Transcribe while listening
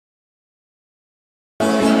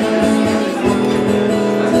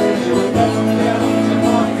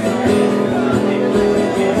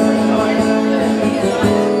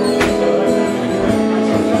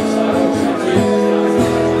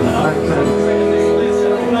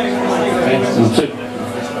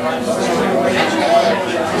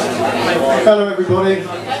Hello everybody.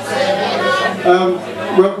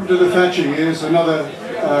 Welcome to the Thatcher Years, another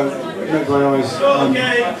Medway Eyes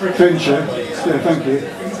venture. Yeah, thank you.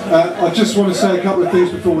 I just want to say a couple of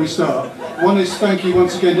things before we start. One is thank you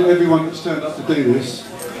once again to everyone that's turned up to do this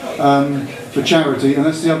for charity, and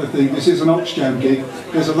that's the other thing. This is an OXJAM gig.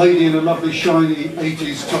 There's a lady in a lovely shiny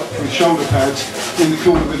 80s top with shoulder pads in the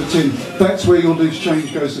corner with a tin. That's where your loose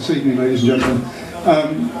change goes this evening, ladies and gentlemen.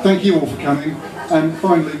 Thank you all for coming. And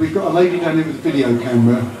finally, we've got a lady down here with a video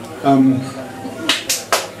camera.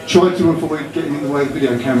 Try to avoid getting in the way of the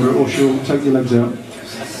video camera or she'll take your legs out.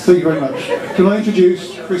 Thank you very much. Can I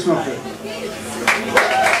introduce Chris Moffett?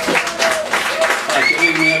 Hi, good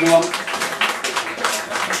evening everyone.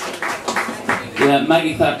 Yeah,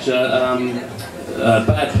 Maggie Thatcher,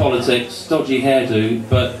 bad politics, dodgy hairdo,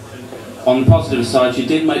 but on the positive side she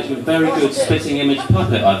did make a very good spitting image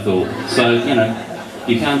puppet, I thought. So, you know,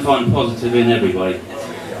 you can find positive in every way.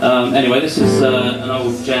 Anyway, this is an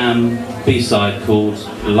old Jam B-side called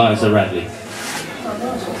Liza Radley.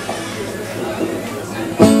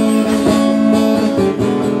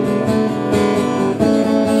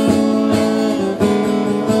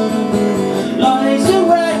 Liza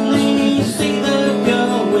Radley, see the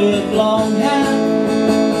girl with long hair.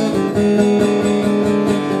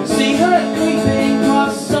 See her creeping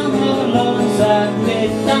across summer lawns at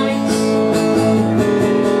midnight.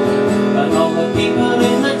 And all the people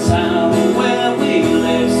in the town where we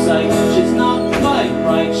live say she's not quite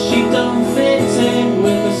right, she don't fit in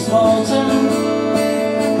with a small town.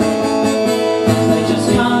 They just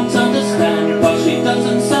can't understand why she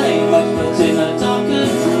doesn't say much, but in a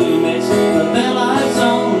darkened room it's for their lives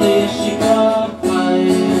only she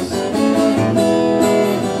cries.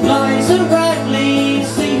 Liza Radley,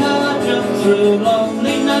 see her jump through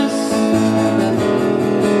loneliness.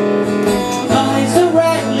 Liza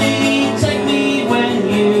Radley, take me when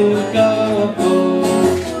you go.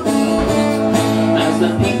 As the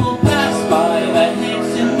people pass by, their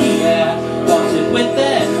heads in the air, wanted with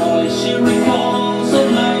their noise, she recalls a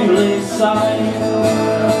lonely sigh.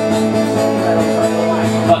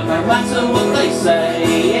 But no matter what they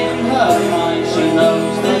say, in her mind she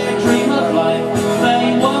knows their dream of life they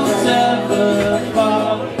won't ever find.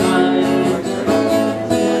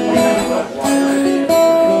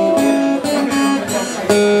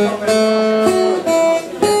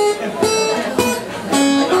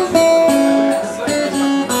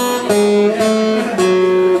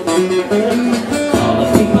 All the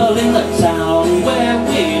people in the town where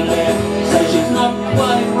we live say she's not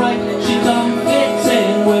quite right, she don't fit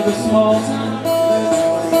in with a small town.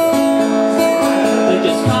 They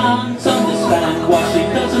just can't understand why she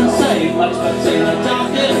doesn't say much, but in a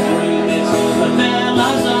darkened room it's for their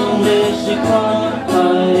lives only she cries.